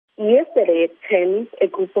Yesterday at 10, a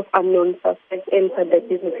group of unknown suspects entered the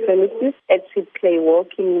business premises at Clayfield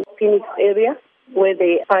in Phoenix area, where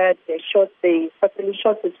they fired their shots. They fatally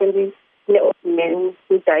shot the 20-year-old man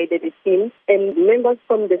who died at the scene. And members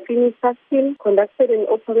from the Phoenix team conducted an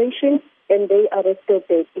operation, and they arrested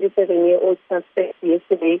the 37-year-old suspect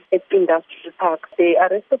yesterday at Industrial Park. They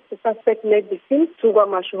arrested the suspect led the scene to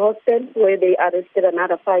Wamashu Hostel, where they arrested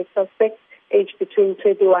another 5 suspects aged between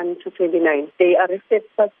 21 to 29. The arrested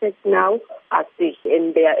suspects now are sick,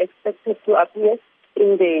 and they are expected to appear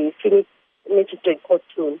in the Phoenix Magistrate Court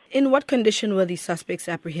soon. In what condition were these suspects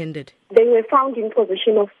apprehended? They were found in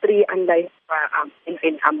possession of 3 unlicensed firearms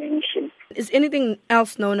and ammunition. Is anything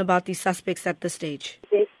else known about these suspects at this stage?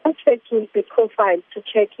 The suspects will be profiled to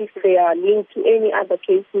check if they are linked to any other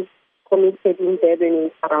cases committed in Durban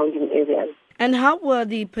and surrounding areas. And how were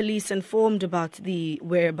the police informed about the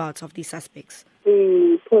whereabouts of these suspects?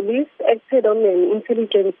 The police acted on an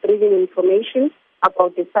intelligence-driven information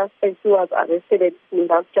about the suspect who was arrested at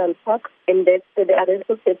Industrial Park, and that the arrest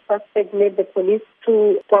of the suspect led the police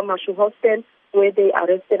to Wamashu Hostel, where they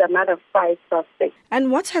arrested another 5 suspects.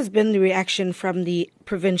 And what has been the reaction from the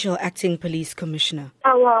Provincial Acting Police Commissioner?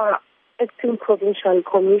 Our Acting Provincial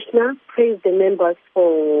Commissioner praised the members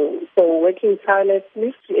for working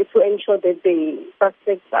tirelessly to ensure that the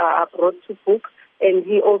suspects are brought to book. And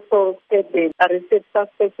he also said the arrested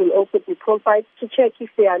suspects will also be profiled to check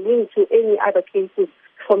if they are linked to any other cases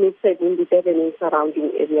committed in the Durban and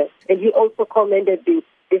surrounding areas. And he also commended the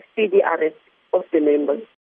speedy arrest of the members.